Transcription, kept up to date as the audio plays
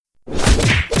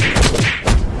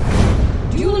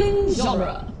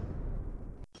genre.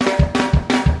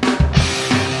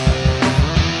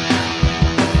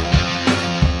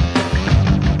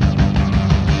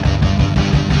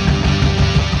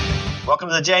 Welcome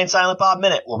to the Jay and Silent Bob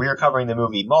Minute, where we are covering the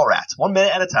movie Mallrats 1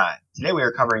 minute at a time. Today we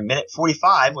are covering minute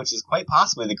 45, which is quite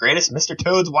possibly the greatest Mr.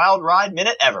 Toad's Wild Ride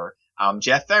minute ever. I'm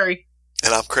Jeff Ferry.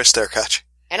 And I'm Chris Derkach.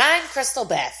 And I'm Crystal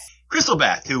Beth. Crystal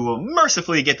Beth, who will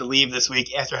mercifully get to leave this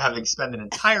week after having spent an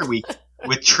entire week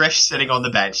with Trish sitting on the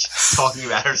bench talking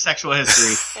about her sexual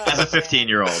history as a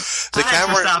 15-year-old. The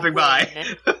camera for stopping by.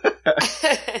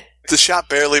 The shot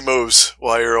barely moves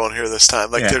while you're on here this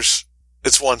time. Like Yeah.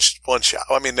 it's one shot.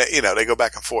 I mean, they go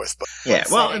back and forth, but Yeah,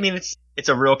 well, I mean, it's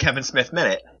a real Kevin Smith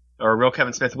minute, or a real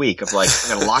Kevin Smith week of like, I'm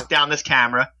going to lock down this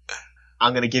camera,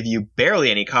 I'm going to give you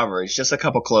barely any coverage, just a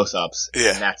couple close-ups,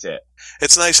 Yeah. and that's it.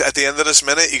 it's nice. At the end of this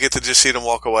minute, you get to just see them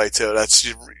walk away too.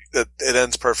 It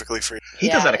ends perfectly for you. He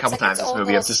Yeah, does that a it's couple like times in its this own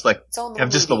movie, of just like, its own of little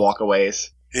just the movie. walkaways.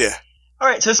 Yeah.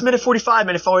 Alright, so this minute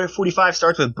 45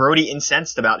 starts with Brody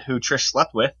incensed about who Trish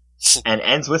slept with, and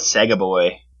ends with Sega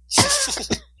Boy.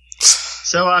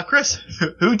 So, Chris,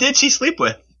 who did she sleep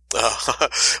with?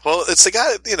 Well, it's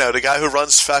the guy who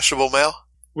runs Fashionable Mail.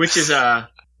 Which is,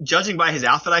 judging by his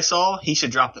outfit I saw, he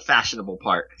should drop the fashionable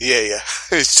part. Yeah.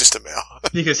 It's just a male.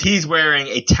 Because he's wearing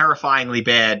a terrifyingly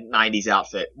bad 90s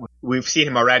outfit. We've seen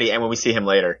him already, and when we see him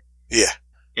later. Yeah.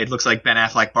 It looks like Ben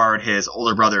Affleck borrowed his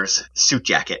older brother's suit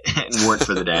jacket and wore it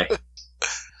for the day.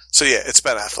 So yeah, it's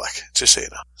Ben Affleck. Just so you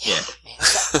know. Yeah. Man,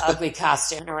 it's an ugly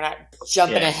costume. We're not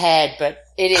jumping Yeah. ahead, but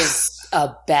it is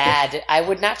a bad. I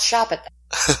would not shop at that.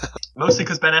 Mostly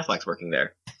because Ben Affleck's working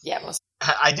there. Yeah, most.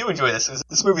 I do enjoy this.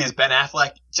 This movie is Ben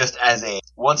Affleck just as a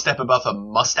one step above a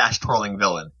mustache-twirling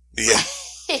villain. Yeah.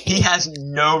 He has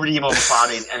no redeemable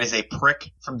qualities and is a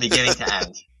prick from beginning to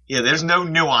end. Yeah, there's no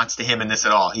nuance to him in this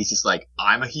at all. He's just like,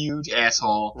 I'm a huge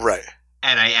asshole, Right.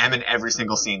 and I am in every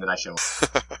single scene that I show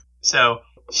him. So,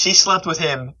 she slept with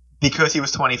him because he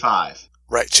was 25.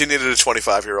 Right. She needed a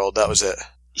 25-year-old. That was it.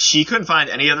 She couldn't find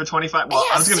any other 25. Well,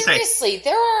 yeah, I was going to say, seriously,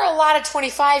 there are a lot of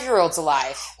 25-year-olds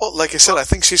alive. Well, like I said, I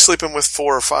think she's sleeping with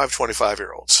 4 or 5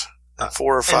 25-year-olds. And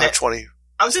 4 or 5 20.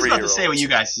 I was just about to say what 3-year-olds. you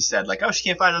guys just said, like, oh, she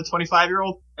can't find another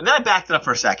 25-year-old? And then I backed it up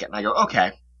for a second, and I go,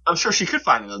 okay, I'm sure she could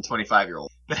find another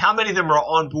 25-year-old. But how many of them were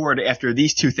on board after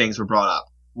these two things were brought up?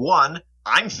 One,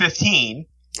 I'm 15,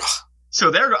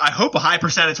 so I hope a high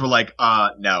percentage were like,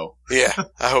 no. Yeah,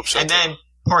 I hope so. And too. then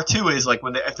part two is, like,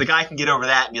 if the guy can get over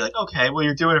that and be like, okay, well,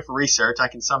 you're doing it for research, I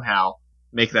can somehow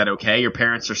make that okay. Your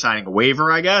parents are signing a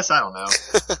waiver, I guess? I don't know.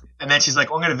 And then she's like,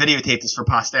 well, I'm going to videotape this for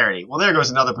posterity. Well, there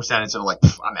goes another percentage that are like,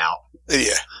 I'm out.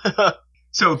 Yeah.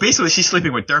 So basically, she's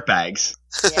sleeping with dirtbags.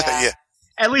 Yeah. Yeah.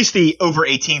 At least the over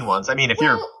 18 ones. I mean, if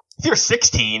Well, you're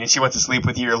 16 and she wants to sleep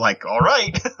with you, you're like, all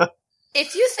right.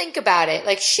 if you think about it,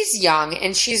 like, she's young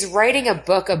and she's writing a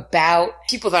book about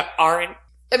people that aren't.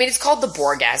 I mean, it's called The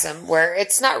Borgasm, where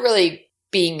it's not really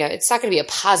it's not going to be a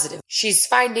positive. She's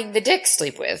finding the dick to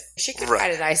sleep with. She could Right.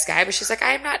 find a nice guy, but she's like,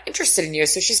 I'm not interested in you.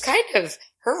 So she's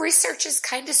her research is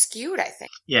kind of skewed, I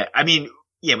think. Yeah, I mean,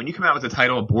 yeah, when you come out with the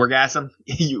title of Borgasm,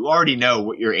 you already know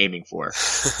what you're aiming for.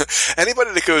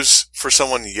 Anybody that goes for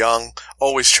someone young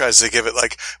always tries to give it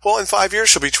like, well, in 5 years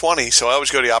she'll be 20, so I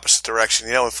always go the opposite direction.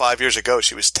 You know, in 5 years ago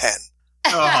she was 10.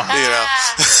 Oh, You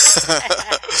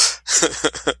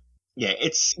know? yeah,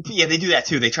 they do that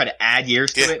too. They try to add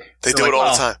years to Yeah, it. they They're do like, it all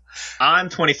 "Oh, the time. I'm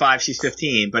 25, she's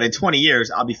 15, but in 20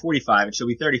 years, I'll be 45 and she'll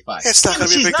be 35. Yeah, it's not but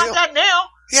going to be a she's big not deal. that now.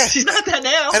 Yeah. She's not that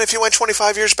now. And if you went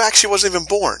 25 years back, she wasn't even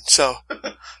born, so.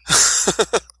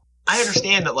 I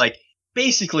understand that, like,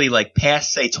 basically, like,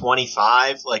 past, say,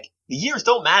 25, like, the years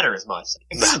don't matter as much.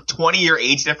 If there's a 20-year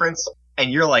age difference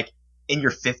and you're, like, in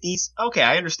your 50s, okay,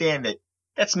 I understand that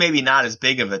that's maybe not as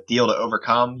big of a deal to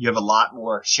overcome. You have a lot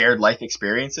more shared life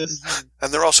experiences.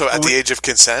 And they're also at the age of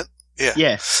consent. Yeah.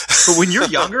 Yeah. But when you're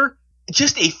younger,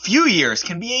 just a few years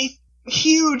can be a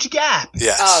huge gap.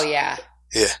 Yes. Oh, yeah.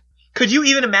 Yeah. Could you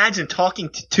even imagine talking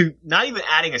to not even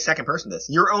adding a second person to this,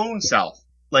 your own self?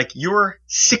 Like, your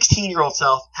 16-year-old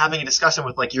self having a discussion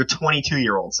with, like, your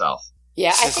 22-year-old self.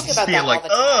 Yeah, I think about Being that like, all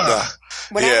the time. ugh.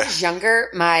 When I Yeah. was younger,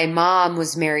 my mom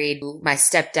was married to my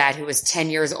stepdad, who was 10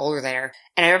 years older than her.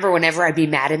 And I remember whenever I'd be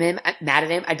mad at him,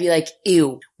 I'd be like,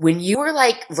 ew, when you were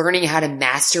like learning how to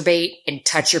masturbate and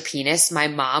touch your penis, my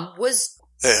mom was,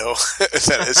 Ew.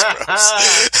 That is gross.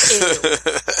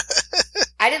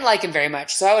 I didn't like him very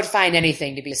much. So I would find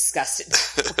anything to be disgusted.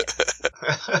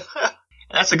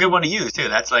 That's a good one to use, too.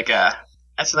 That's like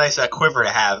that's a nice quiver to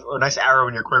have, or a nice arrow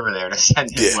in your quiver there to send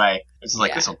his Yeah. way. It's like,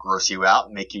 Yeah. this will gross you out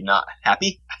and make you not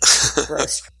happy.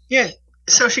 Gross. Yeah.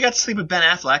 So she got to sleep with Ben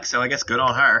Affleck, so I guess good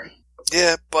on her.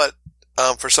 Yeah, but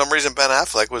for some reason Ben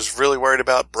Affleck was really worried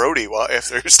about Brody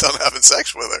after he was done having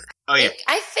sex with her. Oh yeah,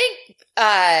 I think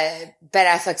Ben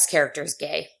Affleck's character is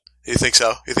gay. You think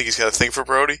so? You think he's got a thing for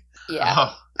Brody? Yeah.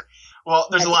 Oh. Well,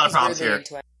 there's a lot of problems really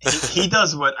here. He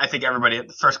does what I think everybody,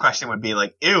 the first question would be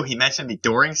like, ew, he mentioned me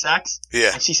during sex?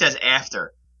 Yeah. And she says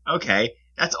after. Okay,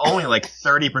 that's only like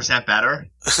 30% better.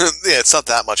 Yeah, it's not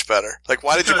that much better. Like,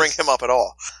 why did you bring him up at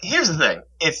all? Here's the thing.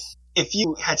 If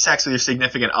you had sex with your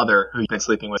significant other who you've been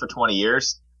sleeping with for 20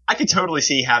 years, I could totally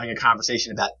see having a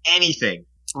conversation about anything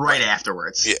right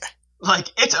afterwards. Yeah. Like,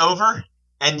 it's over,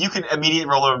 and you can immediately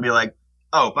roll over and be like,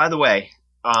 oh, by the way,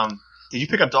 did you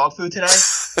pick up dog food today?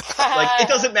 Like, it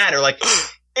doesn't matter. Like,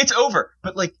 it's over.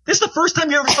 But, like, this is the first time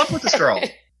you ever slept with this girl.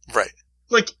 Right.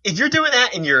 Like, if you're doing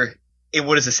that and you're in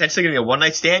what is essentially going to be a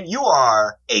one-night stand, you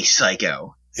are a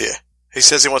psycho. Yeah. He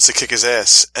says he wants to kick his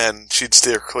ass, and she'd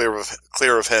steer clear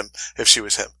of him if she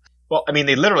was him. Well, I mean,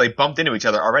 they literally bumped into each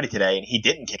other already today, and he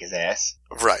didn't kick his ass.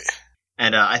 Right.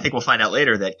 And I think we'll find out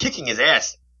later that kicking his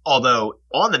ass, although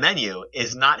on the menu,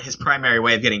 is not his primary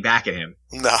way of getting back at him.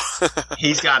 No.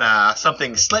 He's got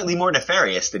something slightly more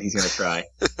nefarious that he's going to try.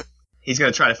 He's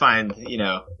going to try to find,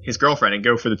 his girlfriend and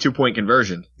go for the 2-point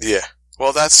conversion. Yeah.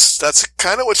 Well, that's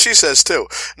kind of what she says, too.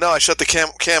 No, I shut the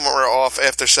camera off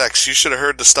after sex. You should have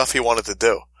heard the stuff he wanted to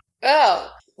do.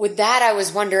 Oh, with that, I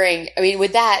was wondering,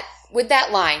 with that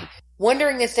line,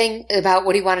 wondering the thing about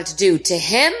what he wanted to do to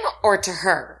him or to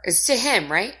her. It's to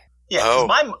him, right? Yeah, oh.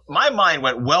 my mind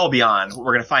went well beyond what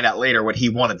we're going to find out later what he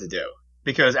wanted to do.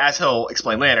 Because as he'll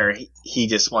explain later, he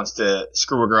just wants to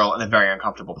screw a girl in a very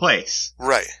uncomfortable place.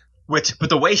 Right. But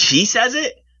the way she says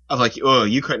it, of like, oh,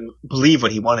 you couldn't believe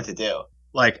what he wanted to do.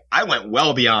 Like, I went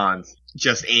well beyond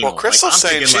just anal. Well, Crystal's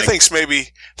saying she thinks maybe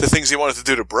the things he wanted to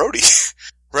do to Brody.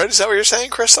 Right? Is that what you're saying,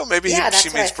 Crystal? Maybe she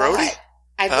means Brody?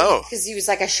 Because he was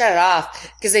like, I shut it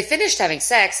off. Because they finished having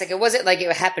sex. Like, it wasn't like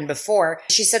it happened before.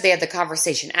 She said they had the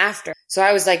conversation after. So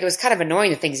I was like, it was kind of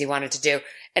annoying the things he wanted to do.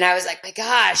 And I was like, my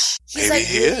gosh, he's maybe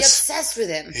like really obsessed with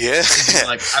him. Yeah.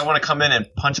 Like, I want to come in and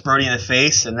punch Brody in the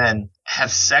face and then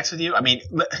have sex with you. I mean,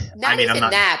 not even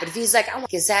that, but if he's like, I want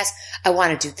to kiss his ass, I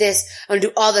want to do this, I want to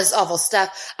do all this awful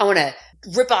stuff, I want to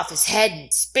rip off his head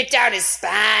and spit down his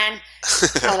spine,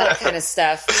 all that kind of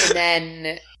stuff. And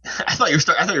then I thought you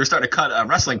were starting to cut a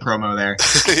wrestling promo there.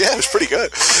 Yeah, it was pretty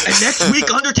good. And next week,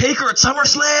 Undertaker at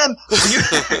SummerSlam.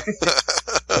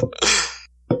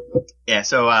 Yeah,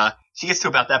 so she gets to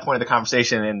about that point of the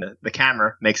conversation, and the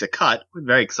camera makes a cut.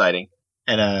 Very exciting.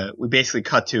 And we basically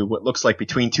cut to what looks like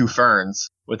Between Two Ferns,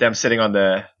 with them sitting on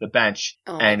the bench,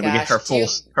 and we get her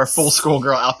full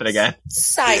schoolgirl outfit again.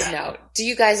 Side note: do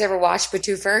you guys ever watch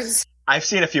Between Two Ferns? I've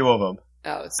seen a few of them.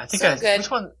 Oh, it's so good. Which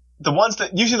one?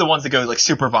 Usually the ones that go like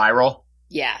super viral.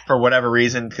 Yeah. For whatever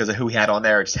reason, because of who he had on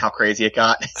there, just how crazy it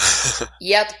got.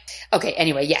 Yep. Okay.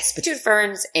 Anyway, yes, Between Two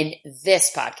Ferns in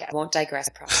this podcast. Won't digress.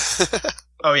 I promise.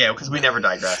 Oh yeah, because we never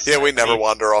digress. Yeah, we never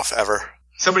wander off ever.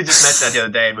 Somebody just mentioned that the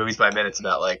other day in Movies by Minutes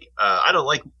about like, I don't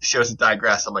like shows that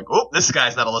digress. I'm like, oh, this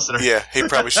guy's not a listener. Yeah, he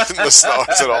probably shouldn't listen to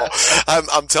us at all.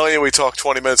 I'm telling you, we talked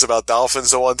 20 minutes about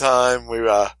dolphins the one time.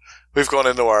 We've gone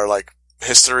into our like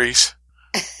histories.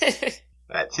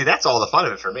 See, that's all the fun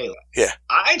of it for me. Yeah.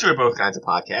 I enjoy both kinds of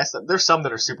podcasts. There's some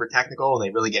that are super technical and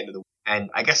they really get into the, and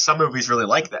I guess some movies really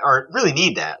like that or really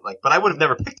need that. Like, but I would have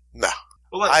never picked. No.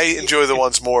 Well, I enjoy the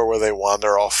ones more where they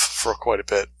wander off for quite a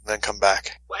bit and then come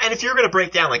back. And if you're going to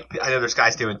break down, like, I know there's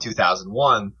guys doing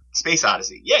 2001 Space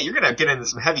Odyssey. Yeah, you're going to get into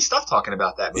some heavy stuff talking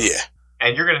about that movie. Yeah.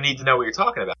 And you're going to need to know what you're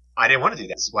talking about. I didn't want to do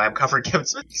that. This is why I'm covering Kevin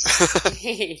Smith.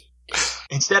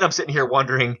 Instead, I'm sitting here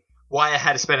wondering why I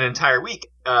had to spend an entire week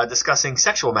discussing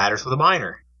sexual matters with a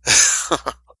minor.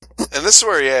 And this is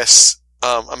where he asks,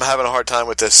 I'm having a hard time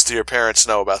with this. Do your parents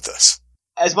know about this?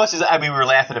 As much as, we were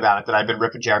laughing about it, that I've been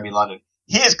ripping Jeremy London.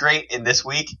 He is great in this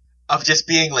week of just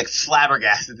being like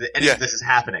flabbergasted that any of this is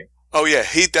happening. Oh yeah,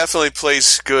 he definitely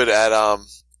plays good at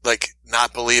like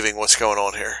not believing what's going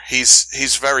on here.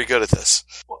 He's very good at this.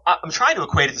 Well, I'm trying to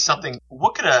equate it to something.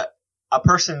 What could a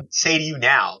person say to you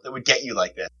now that would get you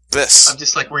like this? This. I'm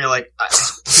just like where you're like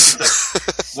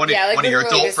one of your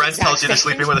adult friends tells you they're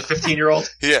sleeping with a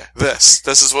 15-year-old. Yeah, this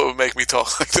is what would make me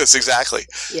talk like this exactly.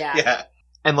 Yeah.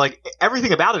 And, like,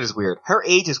 everything about it is weird. Her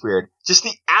age is weird. Just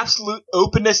the absolute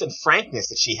openness and frankness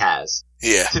that she has.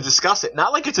 Yeah. To discuss it.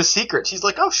 Not like it's a secret. She's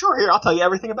like, oh, sure, here, I'll tell you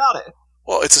everything about it.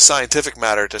 Well, it's a scientific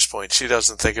matter at this point. She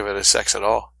doesn't think of it as sex at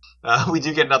all. We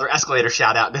do get another escalator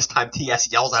shout-out. This time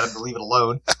T.S. yells at him to leave it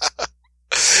alone.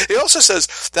 He also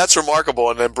says, that's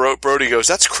remarkable, and then Brody goes,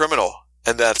 that's criminal.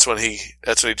 And that's when he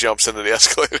jumps into the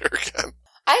escalator again.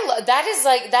 One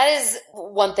that is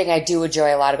one thing I do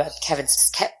enjoy a lot about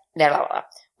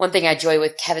one thing I enjoy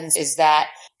with Kevin's is that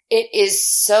it is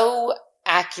so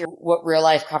accurate what real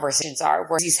life conversations are,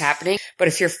 where he's happening. But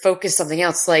if you're focused on something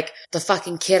else, like the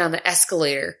fucking kid on the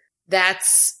escalator,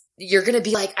 you're going to be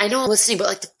like, I know I'm listening, but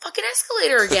like the fucking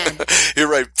escalator again.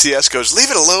 You're right. TS goes, leave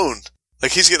it alone.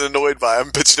 Like he's getting annoyed by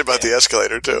him bitching about the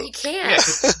escalator too. You can't.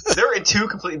 Yeah, they're in two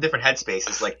completely different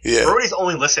headspaces. Like, Brody's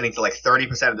only listening to like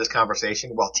 30% of this conversation,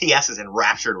 while TS is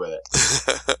enraptured with it.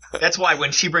 That's why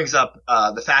when she brings up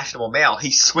the fashionable male,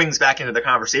 he swings back into the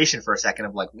conversation for a second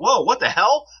of like, whoa, what the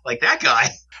hell? Like that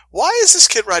guy. Why is this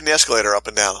kid riding the escalator up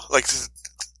and down? Like,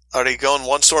 are they going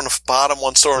one store on the bottom,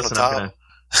 one store on the top?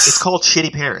 It's called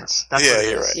shitty parents. That's what it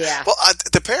is. You're right. Yeah. Well,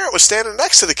 the parent was standing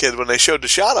next to the kid when they showed the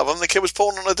shot of him. The kid was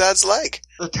pulling on the dad's leg.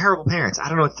 They're terrible parents. I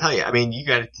don't know what to tell you. I mean, you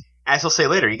got to, as he'll say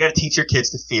later, you got to teach your kids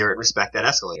to fear and respect that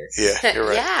escalator. Yeah, you're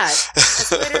right. Yeah,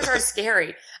 escalators are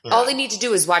scary. Yeah. All they need to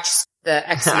do is watch the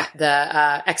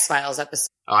X-Files episode.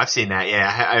 Oh, I've seen that. Yeah,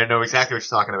 I know exactly what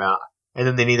you're talking about. And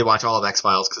then they need to watch all of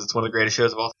X-Files because it's one of the greatest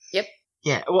shows of all time. Yep.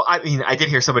 Yeah, well, I mean, I did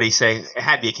hear somebody say, it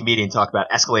had to be a comedian talk about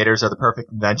escalators are the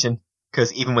perfect invention.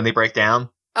 Because even when they break down,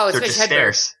 it's they're Mitch just Hedberg.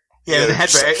 stairs. Yeah, the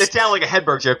Hedberg. It sounds like a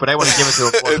Hedberg joke, but I want to give it to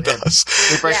him for It him. does.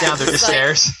 They break down, they're just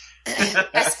stairs.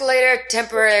 Escalator,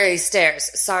 temporary stairs.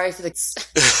 Sorry for the...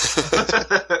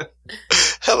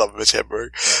 I love Mitch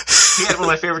Hedberg. He had one of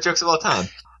my favorite jokes of all time.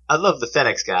 I love the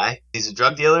FedEx guy. He's a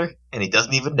drug dealer, and he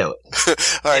doesn't even know it.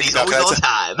 All right, and he's always on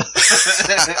time.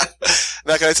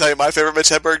 Now, can I tell you my favorite Mitch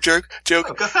Hedberg joke?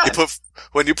 Oh, go ahead.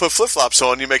 When you put flip-flops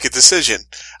on, you make a decision.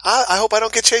 I hope I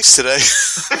don't get chased today.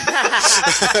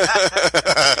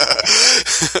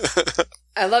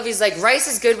 I love he's like, rice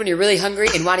is good when you're really hungry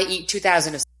and want to eat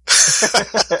 2,000 of...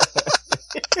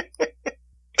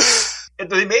 And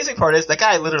the amazing part is, that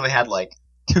guy literally had like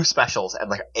 2 specials and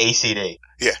like a CD.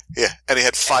 Yeah. And he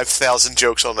had 5,000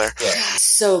 jokes on there. Yeah.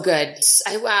 So good.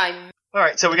 I'm All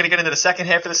right, so we're going to get into the second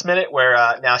half of this minute where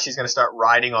now she's going to start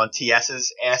riding on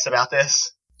TS's ass about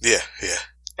this. Yeah.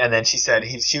 And then she said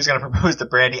she was going to propose to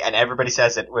Brandy, and everybody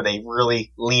says it where they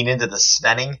really lean into the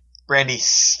svenning. Brandy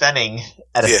svenning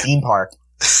at a theme park.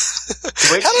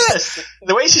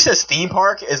 The way she says theme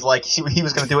park is like he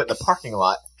was going to do it in the parking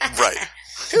lot. Right.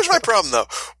 Here's my problem, though.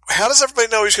 How does everybody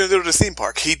know he's going to do it at the theme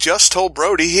park? He just told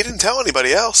Brody. He didn't tell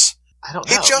anybody else. I don't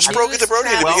know. He just broke it to Brody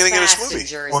at the beginning of this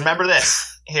movie. Remember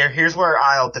this. Here's where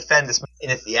I'll defend this. In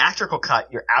a theatrical cut,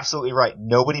 you're absolutely right.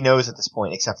 Nobody knows at this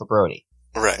point except for Brody.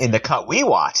 Right. In the cut we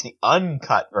watched, the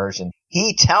uncut version,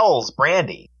 he tells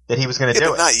Brandy that he was going to do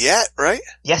but it. Not yet, right?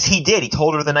 Yes, he did. He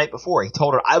told her the night before. He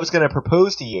told her, I was going to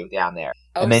propose to you down there.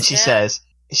 And then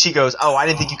she goes, oh, I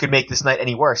didn't think you could make this night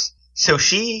any worse. So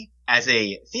she, as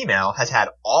a female, has had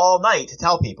all night to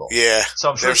tell people. Yeah. So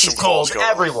I'm sure she's told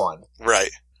everyone. Right.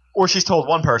 Or she's told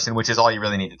one person, which is all you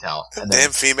really need to tell. And then,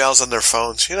 damn females on their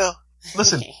phones, you know.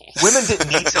 Listen, women didn't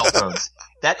need cell phones.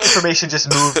 That information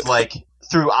just moved like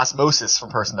through osmosis from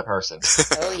person to person.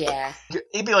 Oh yeah.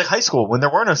 It'd be like high school when there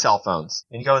were no cell phones.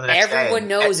 And you go in the next Everyone day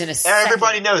knows in a second.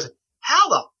 Everybody knows. How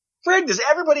the frig does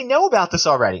everybody know about this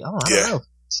already? Oh, I don't know.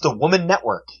 It's the woman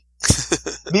network.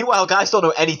 Meanwhile, guys don't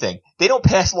know anything. They don't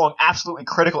pass along absolutely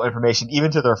critical information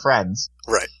even to their friends.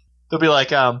 Right. They'll be like,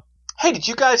 hey, did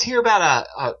you guys hear about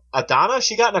Donna?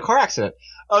 She got in a car accident.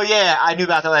 Oh, yeah, I knew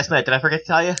about that last night. Did I forget to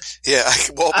tell you? Yeah,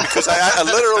 because I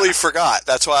literally forgot.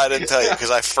 That's why I didn't tell you, because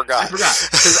I forgot.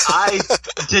 Because I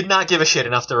did not give a shit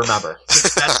enough to remember.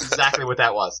 That's exactly what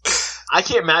that was. I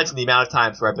can't imagine the amount of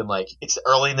times where I've been like, it's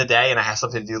early in the day and I have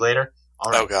something to do later.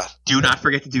 All right, oh, God. Do not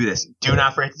forget to do this. Do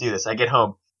not forget to do this. I get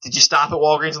home. Did you stop at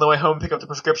Walgreens on the way home and pick up the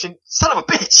prescription? Son of a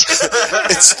bitch!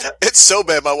 It's so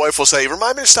bad. My wife will say,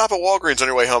 remind me to stop at Walgreens on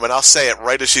your way home, and I'll say it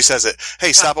right as she says it.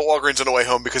 Hey, stop at Walgreens on the way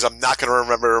home because I'm not going to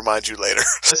remember to remind you later.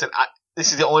 Listen,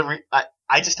 this is the only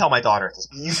I just tell my daughter this.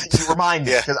 You remind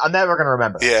me because I'm never going to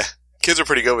remember. Yeah. Kids are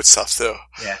pretty good with stuff, too.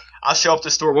 Yeah. I'll show up to the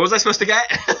store. What was I supposed to get?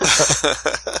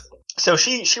 So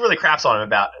she really craps on him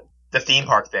about the theme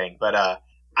park thing, but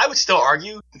I would still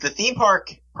argue that the theme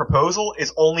park proposal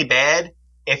is only bad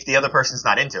if the other person's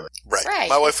not into it. Right.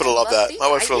 My wife would have loved that. My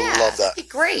wife would have loved that. That'd be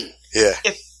great. Yeah.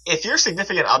 If your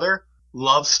significant other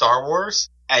loves Star Wars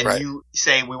and you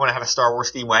say we want to have a Star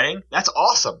Wars themed wedding, that's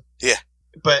awesome. Yeah.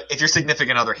 But if your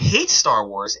significant other hates Star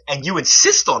Wars and you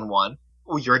insist on one,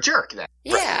 well, you're a jerk then.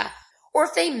 Yeah. Or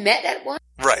if they met at one.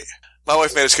 Right. My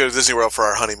wife made us go to Disney World for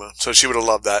our honeymoon, so she would have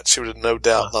loved that. She would have no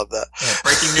doubt loved that. Yeah,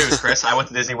 breaking news, Chris. I went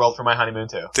to Disney World for my honeymoon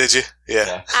too. Did you?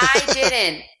 Yeah. I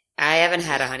didn't. I haven't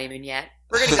had a honeymoon yet.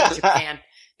 We're going to go to Japan.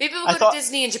 Maybe we'll go to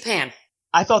Disney in Japan.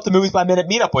 I thought the Movies by Minute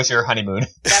meetup was your honeymoon.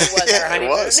 That was our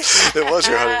honeymoon. It was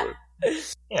your honeymoon.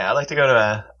 Yeah, I like to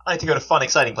go to fun,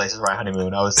 exciting places for my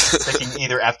honeymoon. I was thinking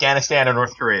either Afghanistan or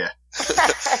North Korea.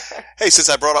 Hey, since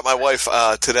I brought up my wife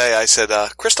today, I said,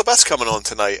 Crystal Beth's coming on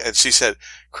tonight. And she said,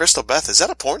 Crystal Beth, is that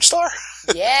a porn star?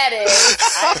 Yeah, it is.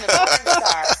 I'm a porn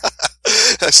star.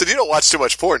 I said, you don't watch too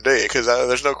much porn, do you? Because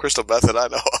there's no Crystal Beth that I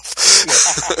know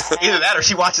of. Either that or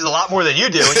she watches a lot more than you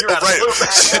do, and you're out Right. of the loop.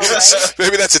 Right?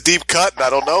 Maybe that's a deep cut, and I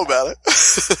don't know about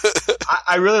it.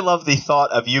 I really love the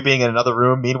thought of you being in another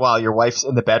room. Meanwhile, your wife's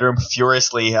in the bedroom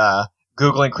furiously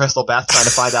Googling Crystal Beth, trying to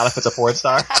find out if it's a porn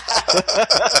star.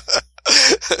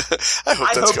 I hope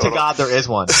I that's hope to going on. God there is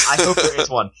one. I hope there is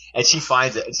one. And she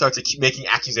finds it and starts to keep making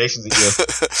accusations at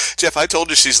you. Jeff, I told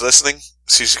you she's listening.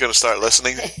 She's going to start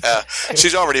listening.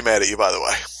 She's already mad at you, by the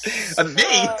way. Me?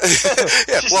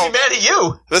 Yeah, She's well, mad at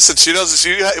you. listen, she knows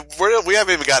we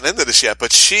haven't even gotten into this yet,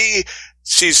 but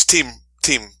she's team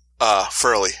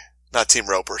Furley, not Team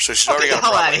Roper. So she's already Get got the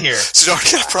a hell problem. out of here. She's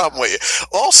already got a problem with you.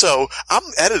 Also, I'm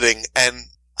editing, and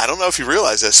I don't know if you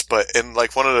realize this, but in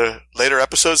like one of the later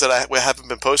episodes that we haven't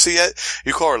been posted yet,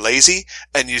 you call her lazy,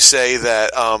 and you say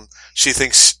that she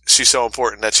thinks she's so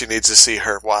important that she needs to see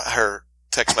her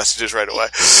text messages right away.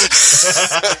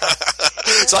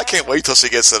 So I can't wait till she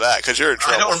gets to that, because you're in I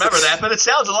trouble. don't remember that, but it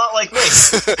sounds a lot like me.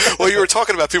 Well, you were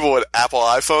talking about people with Apple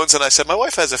iPhones, and I said, my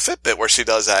wife has a Fitbit where she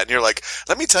does that. And you're like,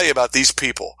 let me tell you about these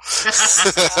people. Oh, yeah,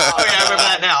 I remember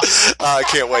that now. I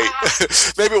can't wait.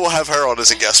 Maybe we'll have her on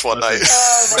as a guest one night.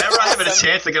 Whenever I have a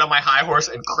chance to get on my high horse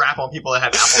and crap on people that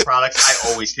have Apple products,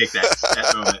 I always take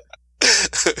that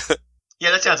moment.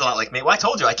 Yeah, that sounds a lot like me. Well, I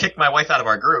told you, I kicked my wife out of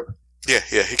our group. Yeah,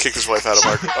 he kicked his wife out of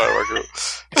our group.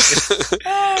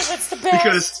 That's the best.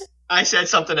 Because I said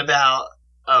something about,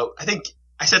 I think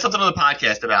I said something on the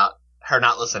podcast about her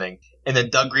not listening, and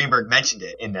then Doug Greenberg mentioned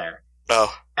it in there.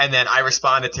 Oh, And then I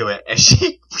responded to it, and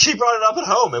she brought it up at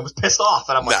home and was pissed off,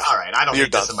 and I'm like, No, all right, I don't you're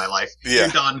need this done. in my life. Yeah. You're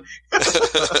done.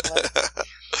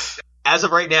 As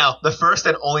of right now, the first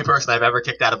and only person I've ever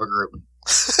kicked out of a group.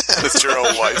 it's your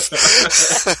own wife.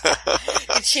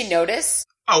 Did she notice?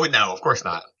 Oh, no, of course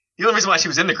not. The only reason why she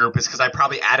was in the group is because I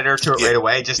probably added her to it Yeah, right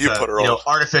away just you to, put her on.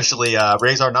 artificially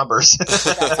raise our numbers. That's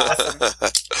awesome.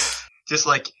 Just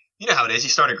like, you know how it is. You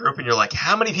start a group and you're like,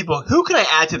 who can I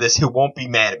add to this who won't be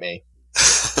mad at me?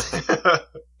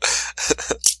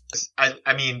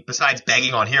 I mean, besides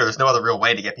begging on here, there's no other real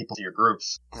way to get people to your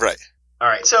groups. Right. All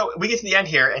right, so we get to the end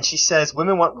here, and she says,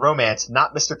 women want romance,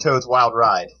 not Mr. Toad's Wild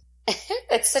Ride.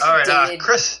 That's such All a right, dated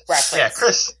Chris. reference. Yeah,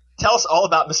 Chris, tell us all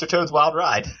about Mr. Toad's Wild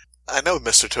Ride. I know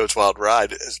Mr. Toad's Wild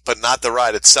Ride, but not the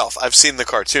ride itself. I've seen the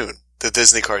cartoon, the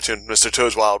Disney cartoon, Mr.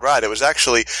 Toad's Wild Ride. It was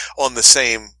actually on the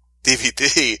same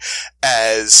DVD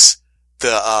as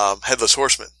the Headless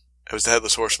Horseman. It was the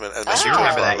Headless Horseman and Oh. Mr. You Toad's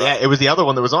remember Wild that? Ride. Yeah, it was the other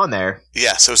one that was on there.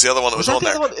 Yes, it was the other one that was that on the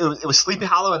there. other one? It was Sleepy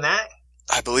Hollow in that?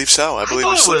 I believe so. I believe it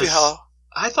thought was it Sleepy was- Hollow.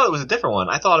 I thought it was a different one.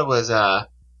 I thought it was,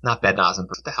 not Bed Knobs and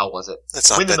What the hell was it? It's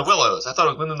not Wind in that. the Willows. I thought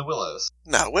it was Wind in the Willows.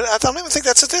 No, I don't even think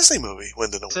that's a Disney movie.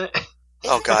 Wind in the Isn't it?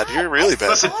 Oh God, you're really bad.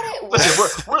 Listen, thought it was.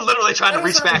 Listen, we're literally trying to Those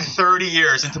reach are- back 30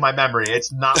 years into my memory.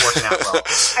 It's not working out well.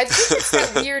 I think it's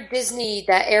that weird Disney,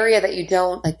 that area that you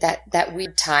don't, like that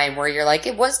weird time where you're like,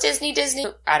 it was Disney?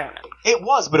 I don't know. It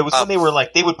was, but it was when they were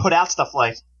like, they would put out stuff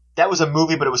like, that was a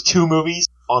movie, but it was two movies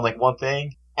on like one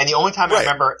thing. And the only time I Right.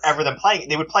 remember ever them playing it,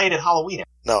 they would play it at Halloween.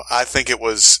 No, I think it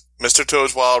was Mr.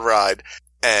 Toad's Wild Ride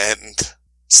and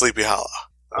Sleepy Hollow.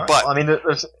 All right. But- Well, I mean,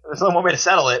 there's only one way to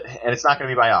settle it, and it's not going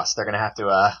to be by us. They're going to have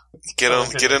to, Get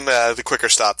in the quicker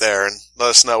stop there and let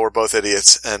us know we're both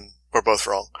idiots and we're both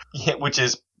wrong. yeah, which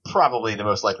is probably the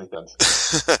most likely thing.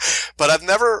 But I've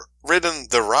never ridden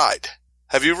the ride.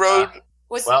 Have you rode?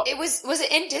 Was Well-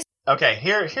 it in Disney? Okay,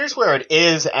 here's where it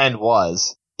is and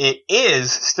was. It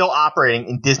is still operating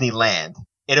in Disneyland.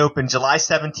 It opened July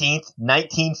 17th,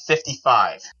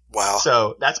 1955. Wow.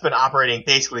 So that's been operating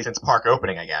basically since park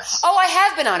opening, I guess. Oh, I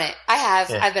have been on it. I have.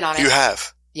 Yeah. I've been on it. You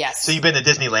have. Yes. So you've been to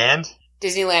Disneyland?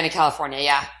 Disneyland in California,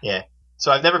 yeah. Yeah.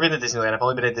 So I've never been to Disneyland. I've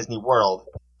only been to Disney World.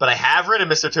 But I have ridden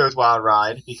Mr. Toad's Wild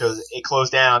Ride because it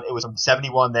closed down. It was from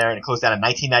 71 there, and it closed down in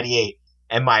 1998.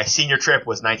 And my senior trip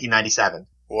was 1997.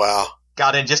 Wow.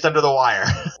 Got in just under the wire.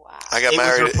 Wow. I got It was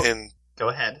married repo- in. Go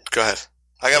ahead. Go ahead.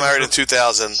 I got married in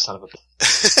 2000. Son of a...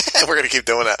 We're gonna keep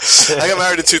doing that. I got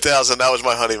married in 2000. That was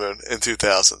my honeymoon in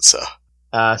 2000. So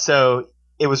So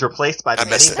it was replaced by the I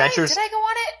Many missed it. Adventures. Did I go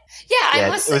on it? Yeah, Yeah, I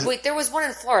must it was- have. Wait, there was one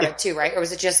in Florida too, right? Or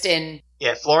was it just in...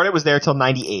 Yeah, Florida was there till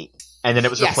 98. And then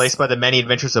it was Yes. replaced by the Many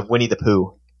Adventures of Winnie the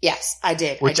Pooh. Yes, I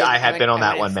did. Which did. I have went- been on I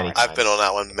that went one in many Florida. I've been on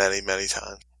that one many, many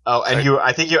times. Oh, and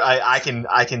Right.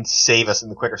 I can save us in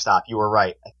the quicker stop. You were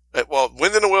right. Well,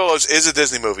 Wind in the Willows is a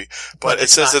Disney movie, but it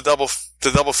it's says not.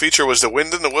 the double feature was the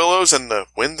Wind in the Willows and the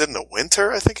Wind in the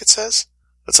Winter. I think it says.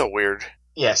 That's a weird.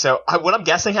 Yeah, so what I'm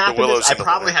guessing happened Willows is I in the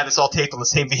probably Water. had this all taped on the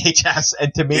same VHS,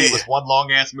 and to me it was one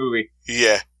long-ass movie.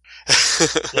 Yeah.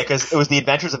 Yeah, because it was The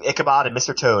Adventures of Ichabod and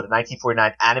Mr. Toad, a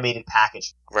 1949 animated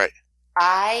package. Right.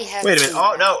 I have. Wait a minute. seen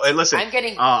Oh, that. no, listen. I'm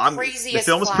getting the craziest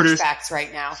film was produced- flashbacks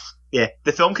right now. Yeah,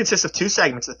 the film consists of two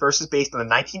segments. The first is based on the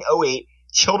 1908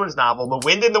 children's novel The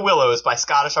Wind in the Willows by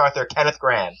Scottish author Kenneth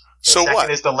Grant. The So second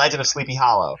what? is The Legend of Sleepy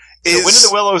Hollow. The Is- Wind in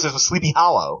the Willows is with Sleepy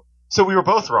Hollow, so we were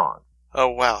both wrong. Oh,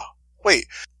 wow. Wait.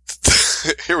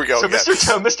 Here we go So again.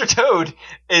 Mr. Toad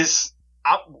is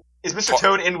Mr.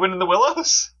 Toad in Wind in the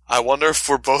Willows? I wonder if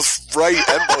we're both right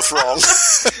and both wrong.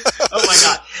 Oh my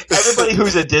god. Everybody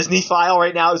who's a Disney file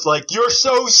right now is like, you're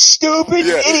so stupid, you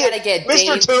Yeah. We idiot! gotta get Mr.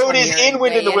 Dave Toad is Premiere in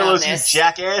Wind in the weigh in on Willows, you this.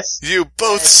 jackass. You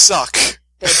both suck.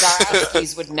 The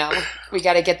Dorowskis would know. We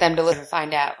gotta get them to live and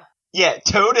find out. Yeah,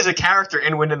 Toad is a character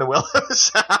in Wind in the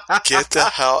Willows. Get the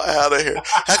hell out of here.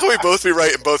 How can we both be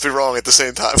right and both be wrong at the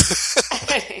same time?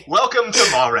 Welcome to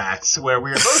Mallrats, where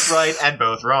we are both right and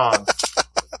both wrong.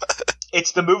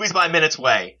 It's the movies by minutes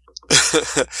way.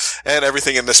 And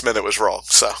everything in this minute was wrong,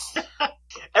 so.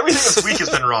 Everything this week has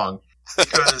been wrong.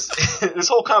 Because this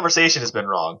whole conversation has been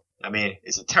wrong. I mean,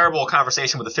 it's a terrible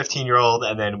conversation with a 15-year-old,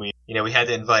 and then we had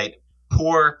to invite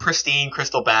poor, pristine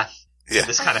Crystal Beth Yeah. to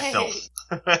this kind of filth.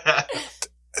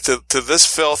 To this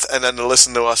filth and then to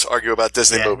listen to us argue about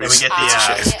Disney Yeah, then movies. we get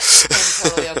I'm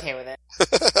totally okay with it.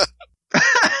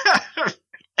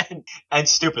 and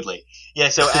stupidly. Yeah,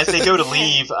 so as they go to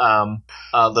leave, little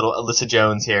Alyssa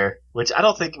Jones here, which I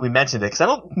don't think we mentioned it, because I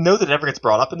don't know that it ever gets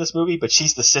brought up in this movie, but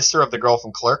she's the sister of the girl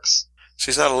from Clerks.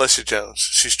 She's not Alyssa Jones.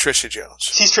 She's Trisha Jones.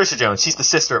 She's Trisha Jones. She's the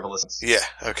sister of Alyssa, Yeah,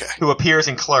 okay. who appears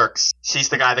in Clerks. She's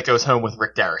the guy that goes home with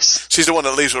Rick Derris. She's the one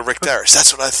that leaves with Rick Darris.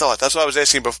 That's what I thought. That's what I was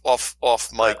asking off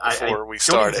mic before we I don't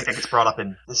started. think it gets brought up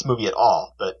in this movie at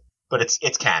all, but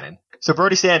it's canon. So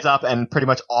Brody stands up and pretty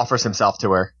much offers himself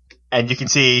to her. And you can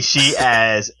see she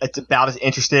it's about as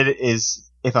interested as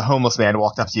if a homeless man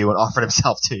walked up to you and offered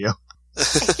himself to you.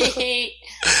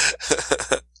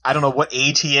 I don't know what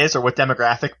age he is or what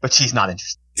demographic, but she's not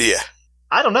interested. Yeah.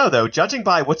 I don't know, though. Judging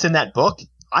by what's in that book,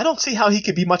 I don't see how he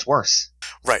could be much worse.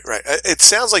 Right. It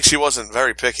sounds like she wasn't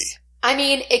very picky. I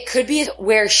mean, it could be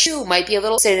where she might be a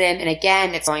little interested in, and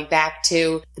again, it's going back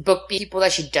to the book people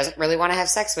that she doesn't really want to have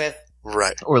sex with.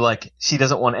 Right. Or, like, she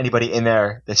doesn't want anybody in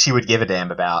there that she would give a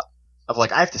damn about. Of,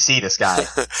 like, I have to see this guy.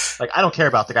 Like, I don't care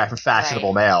about the guy from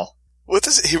Fashionable Mail. What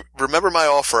does he remember my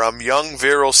offer? I'm young,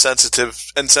 virile, sensitive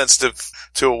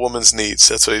to a woman's needs.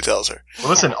 That's what he tells her. Well,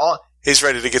 listen, He's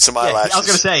ready to get some eyelashes. I was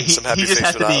going to say, some happy he just face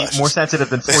has to with be eyelashes. more sensitive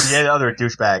than 48 other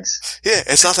douchebags. Yeah,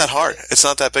 it's not that hard. It's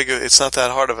not that big. It's not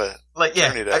that hard of a. Like, yeah,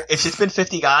 journey there. if it's been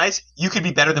 50 guys, you could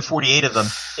be better than 48 of them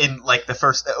in, like, the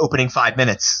first opening 5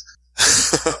 minutes.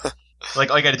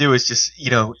 Like, all you gotta do is just,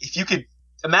 if you could,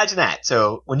 imagine that.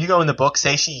 So, when you go in the book,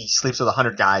 say she sleeps with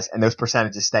 100 guys and those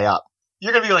percentages stay up.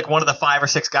 You're gonna be like one of the 5 or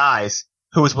 6 guys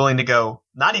who is willing to go,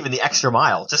 not even the extra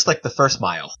mile, just like the first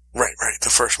mile. Right. The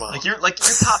first mile. Like, you're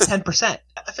top 10%.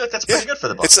 I feel like that's pretty good for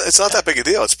the book. It's not that big a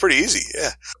deal. It's pretty easy.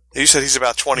 Yeah. You said he's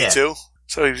about 22. Yeah.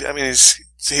 So,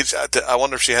 he's, I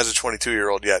wonder if she has a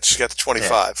 22-year-old yet. She's got the 25.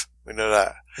 Yeah. We know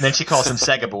that. And then she calls him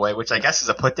Sega Boy, which I guess is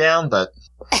a put down, but.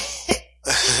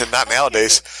 Not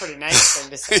nowadays. It's a pretty nice thing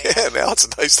to say. Yeah, now it's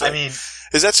a nice thing. I mean,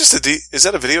 is that just is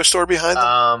that a video store behind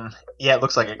them? Yeah, it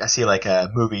looks like I see like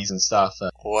movies and stuff.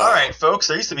 Wow. All right, folks.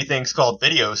 There used to be things called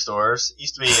video stores. It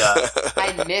used to be.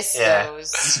 I miss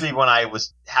those. It used to be when I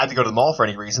had to go to the mall for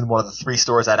any reason. One of the 3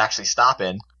 stores I'd actually stop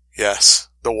in. Yes,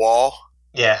 the wall.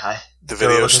 Yeah, the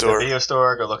video store. The video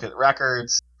store. Go look at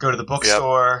records. Go to the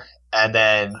bookstore, and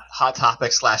then Hot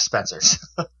Topic / Spencer's.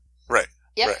 Right.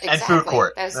 Yep, right. exactly. And food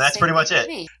court. And that's pretty much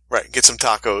it. Right. Get some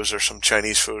tacos or some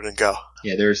Chinese food and go.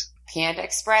 Yeah, there's Panda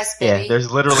Express, baby. Yeah, there's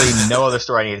literally no other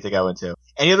store I needed to go into.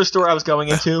 Any other store I was going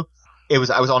into, I was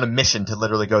on a mission to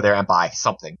literally go there and buy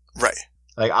something. Right.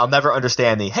 Like, I'll never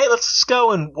understand hey, let's just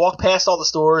go and walk past all the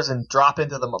stores and drop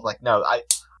into them. I'm like, no,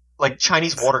 like,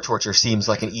 Chinese water torture seems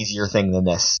like an easier thing than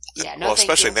this. Yeah, no, well,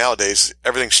 especially nowadays,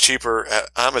 everything's cheaper at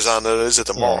Amazon than it is at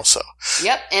the mall, so.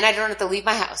 Yep, and I don't have to leave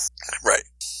my house. Right.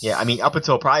 Yeah, I mean, up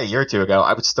until probably a year or two ago,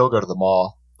 I would still go to the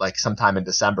mall, like, sometime in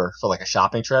December for, like, a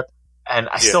shopping trip. And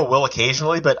I still will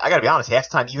occasionally, but I gotta be honest, half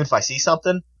the time, even if I see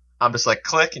something, I'm just like,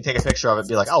 click and take a picture of it and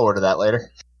be like, I'll order that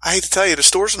later. I hate to tell you, the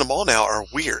stores in the mall now are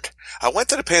weird. I went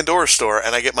to the Pandora store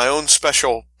and I get my own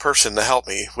special person to help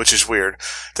me, which is weird.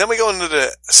 Then we go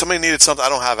into somebody needed something. I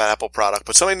don't have an Apple product,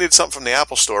 but somebody needed something from the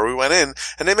Apple store. We went in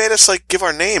and they made us like give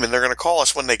our name and they're going to call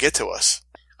us when they get to us.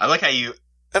 I like how you.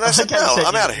 And I said, no,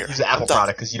 I'm out of here. Use an Apple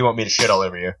product because you don't want me to shit all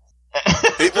over you.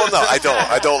 Well, no, I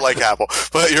don't. I don't like Apple.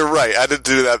 But you're right. I didn't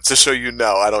do that to show you.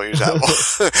 No, I don't use Apple.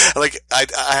 Like I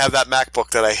have that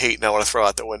MacBook that I hate and I want to throw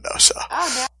out the window. So.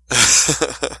 Oh no.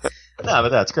 No, but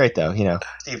that's great though. You know,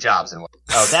 Steve Jobs and what.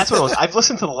 Oh, that's what it was. I've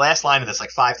listened to the last line of this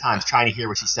like 5 times trying to hear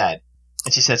what she said,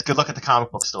 and she says, "Good luck at the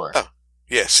comic book store." Oh,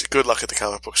 yes. Good luck at the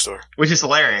comic book store. Which is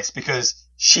hilarious because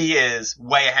she is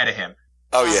way ahead of him.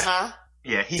 Oh yeah. Uh-huh.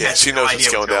 Yeah, he Yeah, has she no knows idea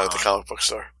what's going down at the on. comic book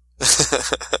store.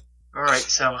 All right,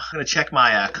 so I'm going to check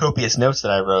my copious notes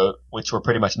that I wrote, which were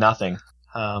pretty much nothing.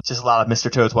 Just a lot of Mr.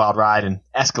 Toad's Wild Ride and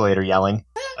escalator yelling.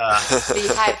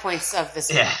 The high points of this.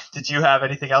 Yeah. Did you have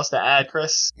anything else to add,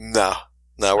 Chris? No,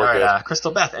 All we're good. right,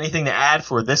 Crystal Beth, anything to add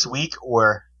for this week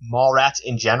or Mallrats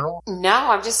in general? No,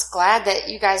 I'm just glad that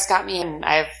you guys got me in.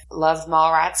 I've loved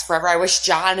Mallrats forever. I wish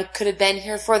John could have been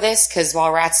here for this because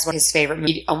Mallrats is one of his favorite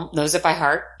movies. He knows it by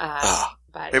heart.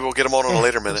 But Maybe we'll get him on a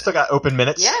later We've minute. still got open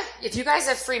minutes. yeah, if you guys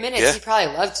have free minutes, Yeah. you'd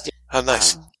probably love to do. Oh,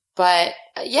 nice. But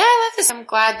yeah, I love this. I'm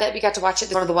glad that we got to watch it.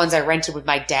 It's one of the ones I rented with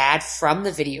my dad from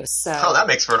the video. So Oh, that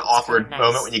makes for an awkward nice.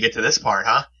 moment when you get to this part,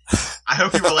 huh? I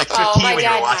hope you were like 15 oh, my when you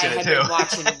dad were and I watching it had been too.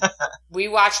 watching. We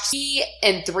watched. He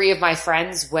and 3 of my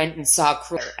friends went and saw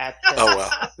Kruger at the Oh,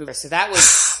 wow. movie. So that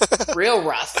was real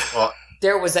rough. Well,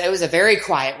 It was a very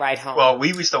quiet ride home. Well, we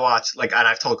used to watch, like, and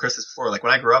I've told Chris this before, like,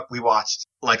 when I grew up, we watched,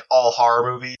 like, all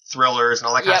horror movies, thrillers, and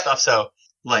all that kind of Yep. stuff. So,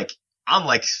 like, I'm,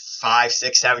 like, 5,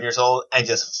 6, 7 years old, and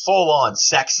just full-on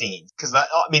sex scenes. Because, I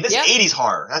mean, this Yep. is 80s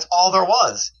horror. That's all there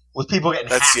was people getting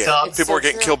That's, hacked yeah. up. It's People so were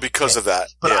getting true. killed because of that.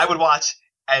 But yeah. I would watch,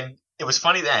 and it was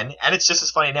funny then, and it's just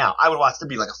as funny now. I would watch, there'd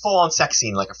be, like, a full-on sex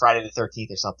scene, like a Friday the 13th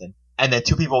or something. And then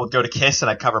 2 people would go to kiss, and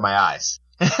I'd cover my eyes.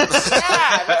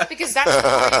 yeah, that's because that's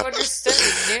how you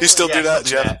understood. You still do that,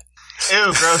 still Jeff?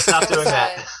 Ew, gross, stop doing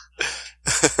that.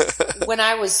 When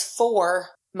I was 4,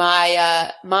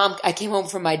 my mom, I came home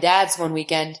from my dad's one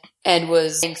weekend and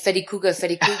was saying Freddy Krueger,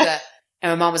 Freddy Krueger. And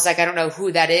my mom was like, I don't know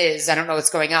who that is. I don't know what's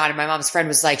going on. And my mom's friend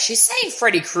was like, she's saying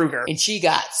Freddy Krueger. And she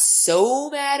got so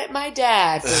mad at my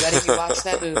dad for letting me watch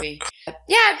that movie.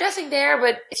 Yeah, I'm nothing there,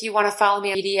 but if you want to follow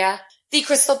me on media, The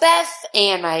Crystal Beth,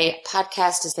 and my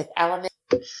podcast is Fifth Element.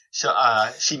 So,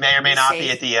 she may or may not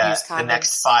be at Use the condoms.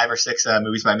 next 5 or 6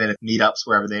 movies by minute meetups,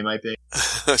 wherever they might be.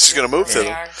 She's going to move to They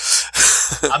them. are.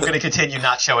 I'm going to continue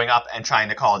not showing up and trying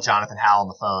to call Jonathan Howell on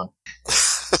the phone.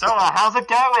 So, how's it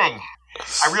going?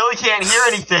 I really can't hear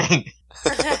anything.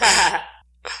 That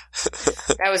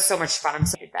was so much fun. I'm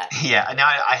sorry about that. Yeah, now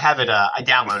I have it, I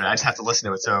downloaded it. I just have to listen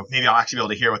to it, so maybe I'll actually be able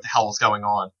to hear what the hell is going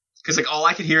on. Because, like, all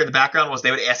I could hear in the background was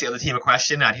they would ask the other team a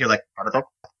question, and I'd hear, like,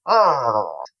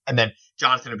 and then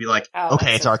Jonathan would be like, Oh, okay,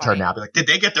 that's it's so our funny. turn now. I'd be like, did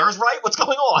they get theirs right? What's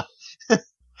going on?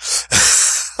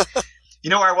 You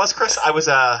know where I was, Chris? I was,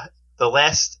 it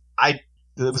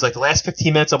was like the last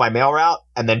 15 minutes of my mail route,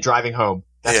 and then driving home.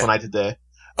 That's Yeah. when I did the,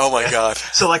 Oh, my God.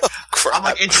 so like, Crap. I'm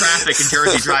like in traffic in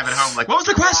Jersey driving home, like, what was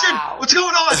the question? Wow. What's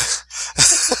going on?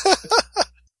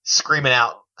 Screaming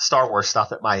out Star Wars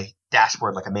stuff at my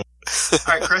dashboard like a man. All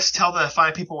right, Chris, tell the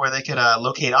fine people where they could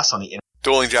locate us on the internet.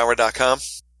 DuelingGenre.com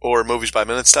or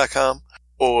moviesbyminutes.com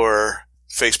or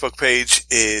Facebook page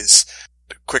is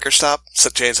Quicker Stop.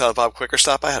 Jay and Silent Bob Quicker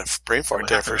Stop. I had a brain fart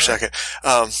there for a second.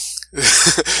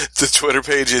 The Twitter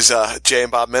page is Jay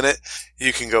and Bob Minute.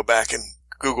 You can go back and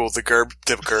Google the Gerb.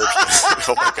 Oh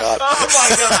my God. Oh my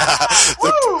God.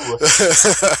 Woo!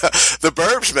 The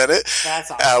Burbs Minute, That's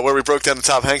awesome. where we broke down the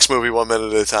Tom Hanks movie 1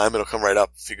 minute at a time. It'll come right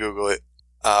up if you Google it.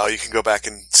 You can go back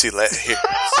and see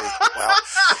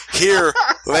hear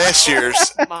last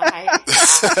year's. My God.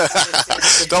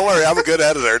 Don't worry, I'm a good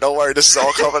editor. Don't worry, this is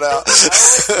all coming out.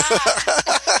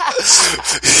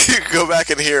 You can go back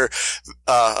and hear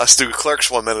us do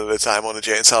Clerks 1 minute at a time on the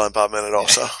Jay and Silent Bob Minute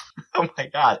also. Oh my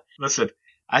God. Listen,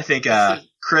 I think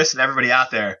Chris and everybody out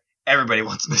there, everybody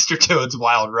wants Mr. Toad's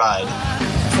Wild Ride. Fill me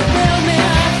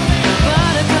up,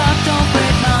 buttercup, don't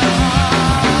break my heart.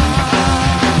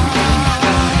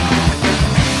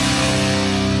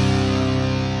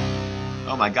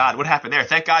 Oh my God, what happened there?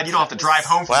 Thank God you don't have to drive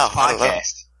home from Wow, this I don't know.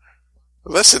 podcast.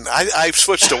 Listen, I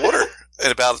switched to order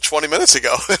about 20 minutes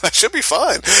ago. I should be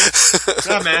fine.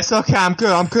 No, man, it's okay. I'm good.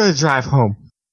 I'm good to drive home.